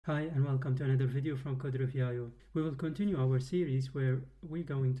Hi and welcome to another video from Code Review. We will continue our series where we're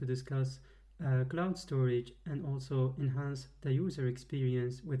going to discuss cloud storage and also enhance the user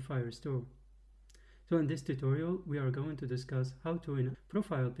experience with Firestore. So in this tutorial we are going to discuss how to in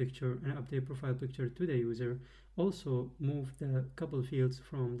profile picture and update profile picture to the user, also move the couple fields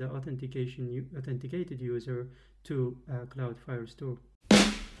from the authenticated user to Cloud Firestore.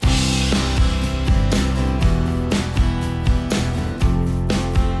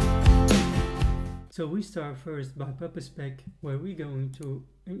 So we start first by pub-spec, where we're going to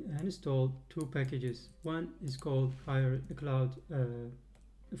install two packages. One is called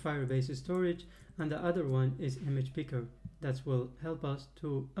Firebase storage, and the other one is image picker. That will help us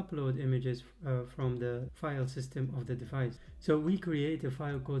to upload images from the file system of the device. So we create a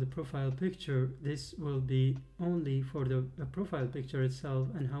file called profile picture. This will be only for the profile picture itself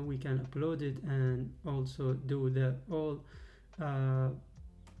and how we can upload it, and also do the all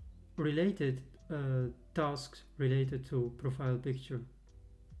related tasks related to profile picture.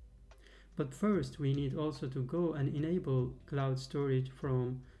 But first we need also to go and enable cloud storage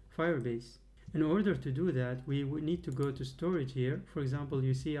from Firebase. In order to do that, we would need to go to storage here. For example,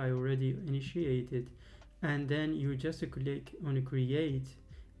 you see I already initiated, and then you just click on create,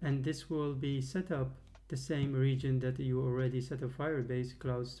 and this will be set up the same region that you already set up Firebase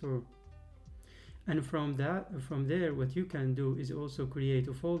Cloud Store. And from there, what you can do is also create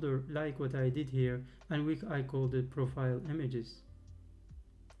a folder like what I did here, and I called it profile images.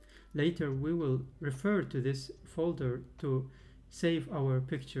 Later we will refer to this folder to save our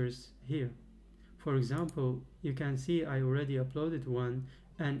pictures here. For example, you can see I already uploaded one,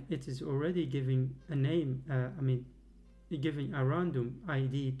 and it is already giving a name, giving a random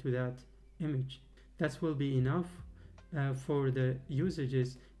ID to that image. That will be enough for the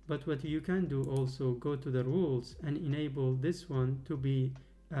usages. But what you can do also, go to the rules and enable this one to be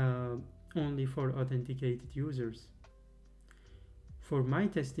only for authenticated users. For my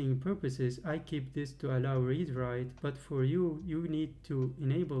testing purposes, I keep this to allow read-write, but for you, you need to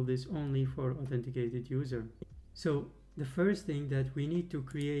enable this only for authenticated user. So the first thing that we need to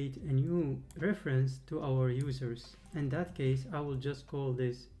create a new reference to our users. In that case, I will just call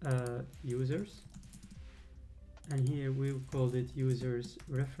this users. And here we'll call it users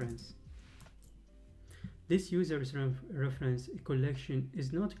reference. This users reference collection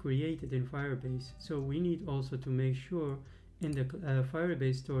is not created in Firebase, so we need also to make sure in the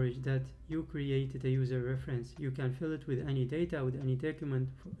Firebase storage that you created a user reference. You can fill it with any data, with any document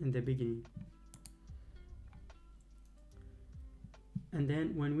in the beginning. And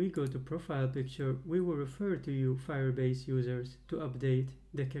then when we go to profile picture, we will refer to you Firebase users to update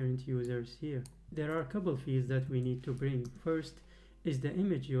the current users here. There are a couple fields that we need to bring. First is the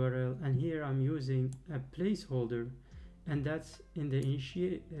image URL, and here I'm using a placeholder, and that's in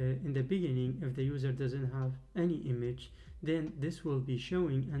the beginning. If the user doesn't have any image, then this will be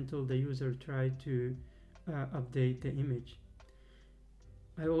showing until the user tries to update the image.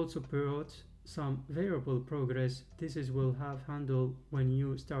 I also brought some variable progress. This will have handle when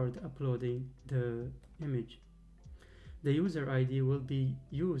you start uploading the image. The user ID will be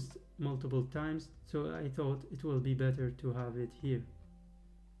used multiple times, so I thought it will be better to have it here.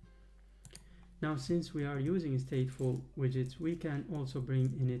 Now, since we are using stateful widgets, we can also bring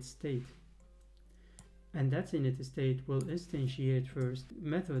init state, and that init state will instantiate first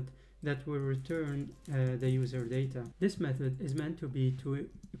method that will return the user data. This method is meant to be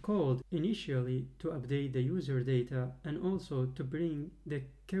called initially to update the user data, and also to bring the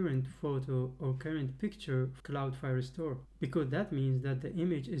current photo or current picture of Cloud Firestore, because that means that the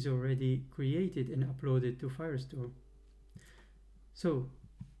image is already created and uploaded to Firestore. So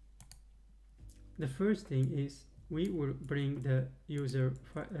the first thing is we will bring the user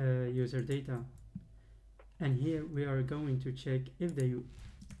data, and here we are going to check if the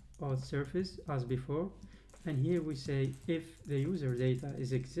auth surface as before, and here we say if the user data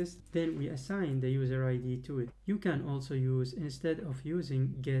exists, then we assign the user ID to it. You can also use, instead of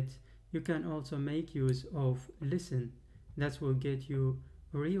using get, you can also make use of listen. That will get you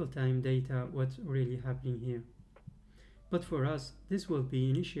real-time data, what's really happening here. But for us, this will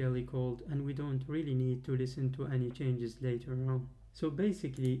be initially called, and we don't really need to listen to any changes later on. So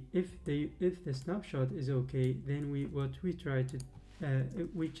basically, if the snapshot is okay, then we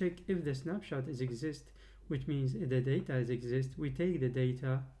check if the snapshot exists, which means if the data exists. We take the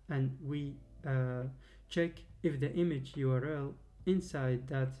data and we check if the image URL inside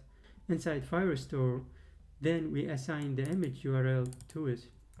Firestore, then we assign the image URL to it,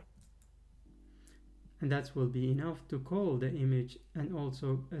 and that will be enough to call the image and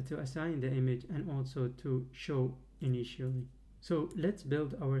also to assign the image and also to show initially. So let's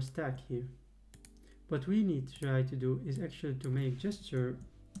build our stack here. What we need to try to do is actually to make gesture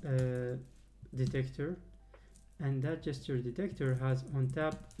detector, and that gesture detector has on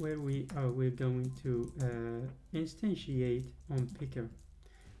tab where we're going to instantiate on picker,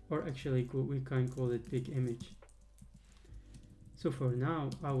 or actually we can call it pick image. So for now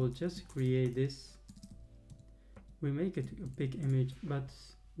I will just create this. We make it a pick image, but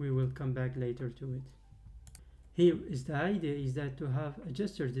we will come back later to it. Here is the idea is that to have a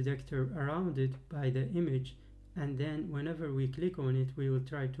gesture detector around it by the image, and then whenever we click on it we will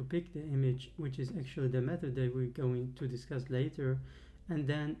try to pick the image, which is actually the method that we're going to discuss later. And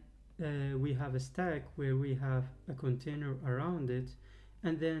then we have a stack where we have a container around it,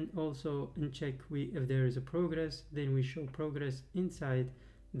 and then also in check if there is a progress, then we show progress inside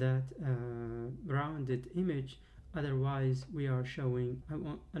that rounded image. Otherwise we are showing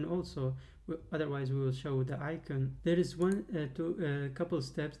and also otherwise we will show the icon. There is couple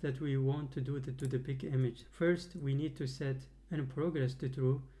steps that we want to do to the pick image. First we need to set any progress to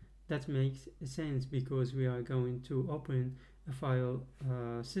true. That makes sense because we are going to open a file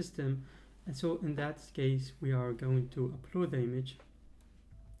system, and so in that case we are going to upload the image,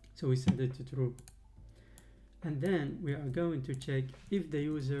 so we set it to true. And then we are going to check if the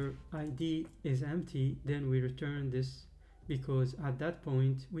user ID is empty, then we return this, because at that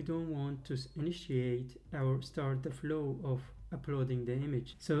point we don't want to initiate or start the flow of uploading the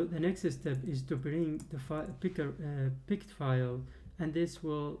image. So the next step is to bring the picked file, and this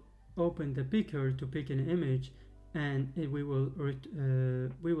will open the picker to pick an image, and we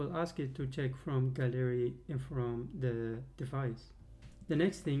will ask it to check from gallery and from the device. The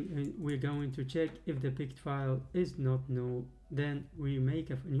next thing we're going to check if the picked file is not null, then we make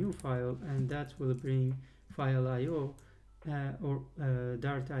a new file, and that will bring file IO or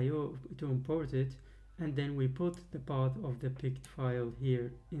Dart IO to import it, and then we put the path of the picked file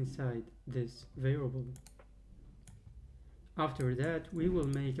here inside this variable. After that we will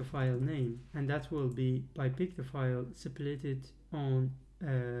make a file name, and that will be by pick the file, split it on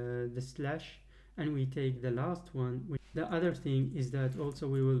the slash, and we take the last one. The other thing is that also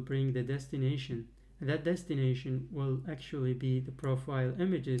we will bring the destination. That destination will actually be the profile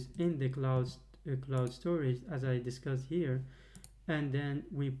images in the cloud storage as I discussed here, and then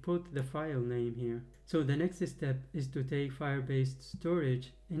we put the file name here. So the next step is to take Firebase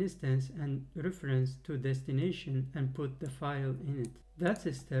storage instance and reference to destination and put the file in it. That's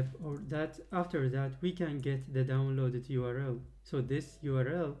a step, or that after that we can get the downloaded URL. So this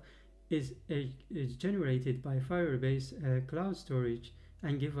URL is generated by Firebase cloud storage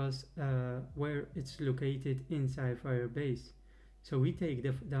and give us where it's located inside Firebase. So we take the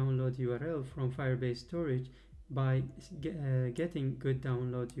download URL from Firebase storage by getting good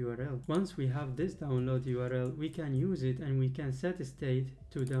download URL. Once we have this download URL, we can use it, and we can set a state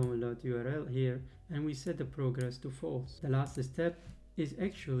to download URL here, and we set the progress to false. The last step is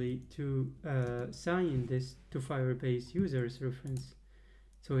actually to sign this to Firebase users reference.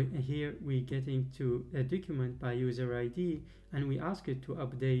 So here we getting to a document by user ID, and we ask it to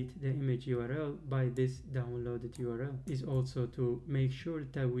update the image URL by this downloaded URL. Is also to make sure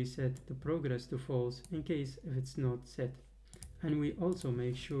that we set the progress to false in case if it's not set, and we also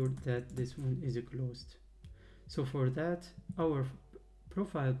make sure that this one is closed. So for that our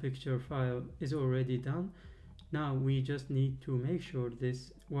profile picture file is already done. Now we just need to make sure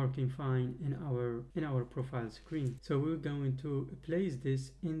this working fine in our profile screen. So we're going to place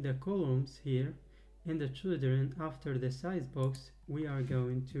this in the columns here in the children. After the size box we are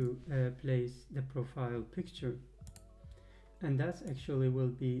going to place the profile picture, and that's actually will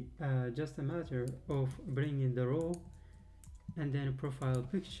be just a matter of bringing the row and then a profile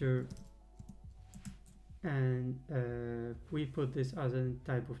picture, and we put this as a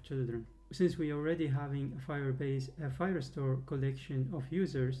type of children. Since we already having a Firebase Firestore collection of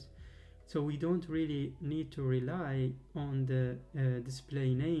users, so we don't really need to rely on the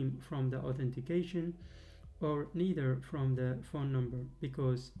display name from the authentication, or neither from the phone number,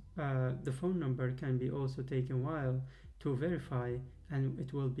 because the phone number can be also taken a while to verify, and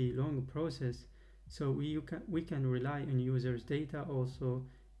it will be long process. So we can rely on users data also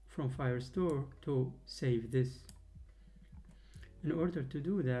from Firestore to save this. In order to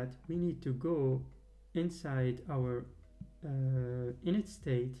do that, we need to go inside our init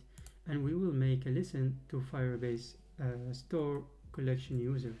state, and we will make a listen to Firebase store collection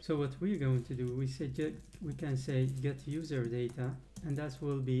user. So what we're going to do, we can say get user data, and that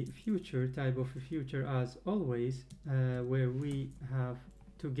will be future type of a future as always, where we have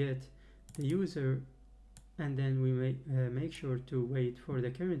to get the user, and then we make sure to wait for the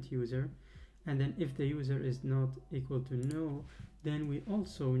current user, and then if the user is not equal to no, then we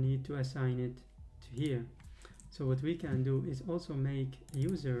also need to assign it to here. So what we can do is also make a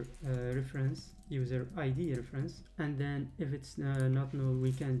user reference, user ID reference, and then if it's not null,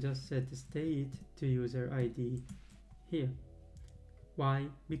 we can just set the state to user ID here. Why?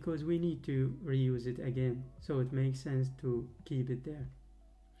 Because we need to reuse it again, so it makes sense to keep it there.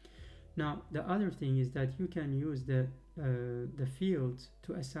 Now the other thing is that you can use the fields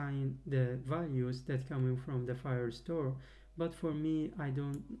to assign the values that coming from the Firestore, but for me I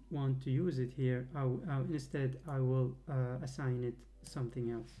don't want to use it here. Instead I will assign it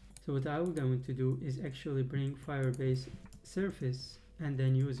something else. So what I'm going to do is actually bring Firebase surface and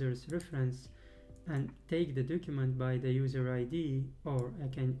then user's reference and take the document by the user ID, or I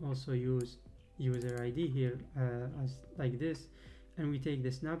can also use user ID here as like this, and we take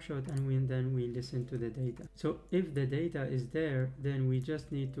the snapshot and then we listen to the data. So if the data is there, then we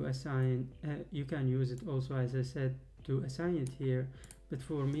just need to assign, you can use it also, as I said, to assign it here, but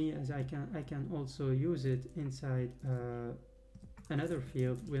for me, as I can also use it inside another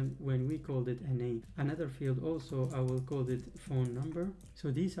field when we called it a name. Another field also, I will call it phone number.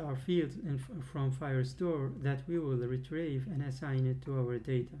 So these are fields from Firestore that we will retrieve and assign it to our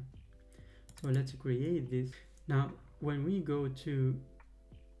data. So let's create this. Now when we go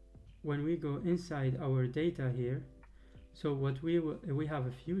inside our data here, so what we have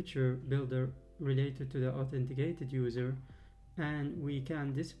a future builder related to the authenticated user, and we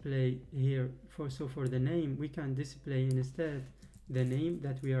can display here for the name we can display instead the name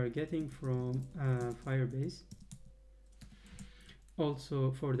that we are getting from Firebase.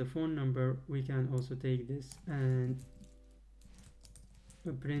 Also for the phone number we can also take this and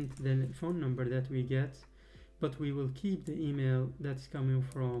print the phone number that we get, but we will keep the email that's coming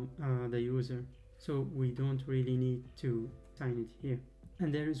from the user, so we don't really need to sign it here.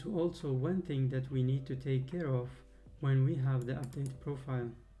 And there is also one thing that we need to take care of when we have the update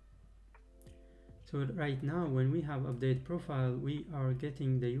profile. So right now when we have update profile, we are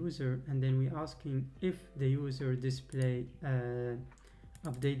getting the user and then we asking if the user display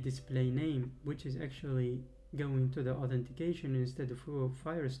update display name, which is actually going to the authentication instead of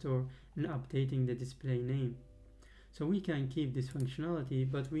Firestore and updating the display name. So we can keep this functionality,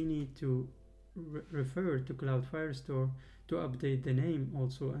 but we need to refer to Cloud Firestore to update the name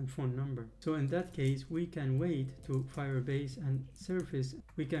also and phone number. So in that case we can wait to Firebase and surface,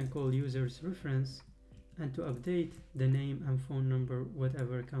 we can call users reference and to update the name and phone number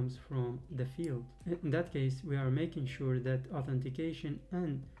whatever comes from the field. In that case we are making sure that authentication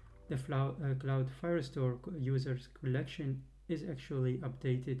and the Cloud Firestore users collection is actually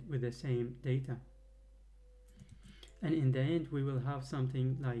updated with the same data. And in the end we will have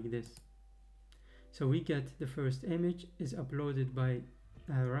something like this. So we get the first image is uploaded by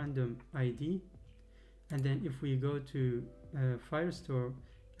a random ID, and then if we go to Firestore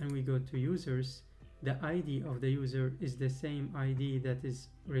and we go to users, the ID of the user is the same ID that is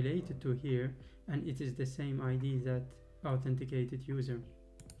related to here, and it is the same ID that authenticated user.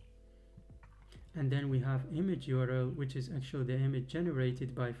 And then we have image URL, which is actually the image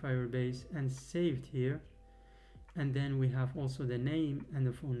generated by Firebase and saved here. And then we have also the name and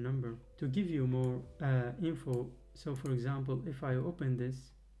the phone number. To give you more info, so for example, if I open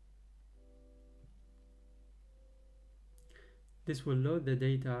this will load the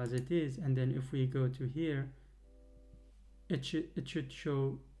data as it is, and then if we go to here, it should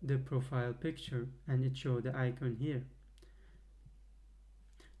show the profile picture and it show the icon here.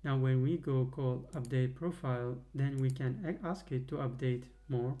 Now when we go call update profile, then we can ask it to update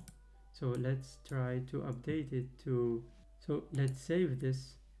more. So let's try to update it to, so let's save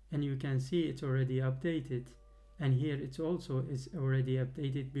this, and you can see it's already updated, and here it's also is already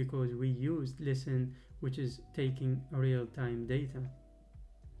updated because we used listen, which is taking real-time data.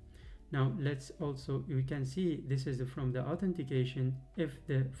 Now let's also, we can see this is from the authentication. If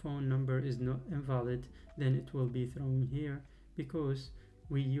the phone number is not invalid, then it will be thrown here because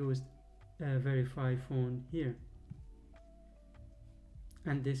we used a verify phone here.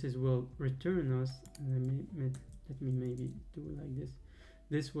 And this is will return us, let me maybe do it like this.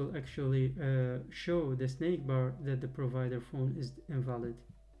 This will actually show the snake bar that the provider phone is invalid.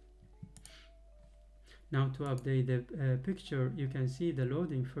 Now to update the picture, you can see the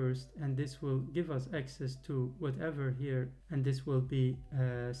loading first, and this will give us access to whatever here, and this will be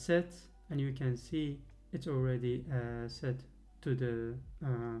set, and you can see it's already set to the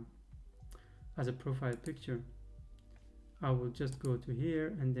as a profile picture. I will just go to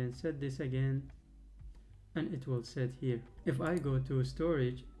here and then set this again, and it will set here. If I go to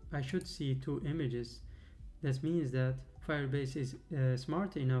storage, I should see two images. That means that Firebase is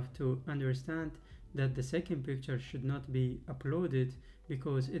smart enough to understand that the second picture should not be uploaded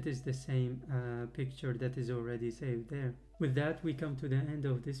because it is the same picture that is already saved there. With that, we come to the end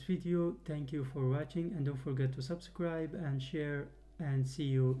of this video. Thank you for watching, and don't forget to subscribe and share, and see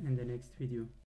you in the next video.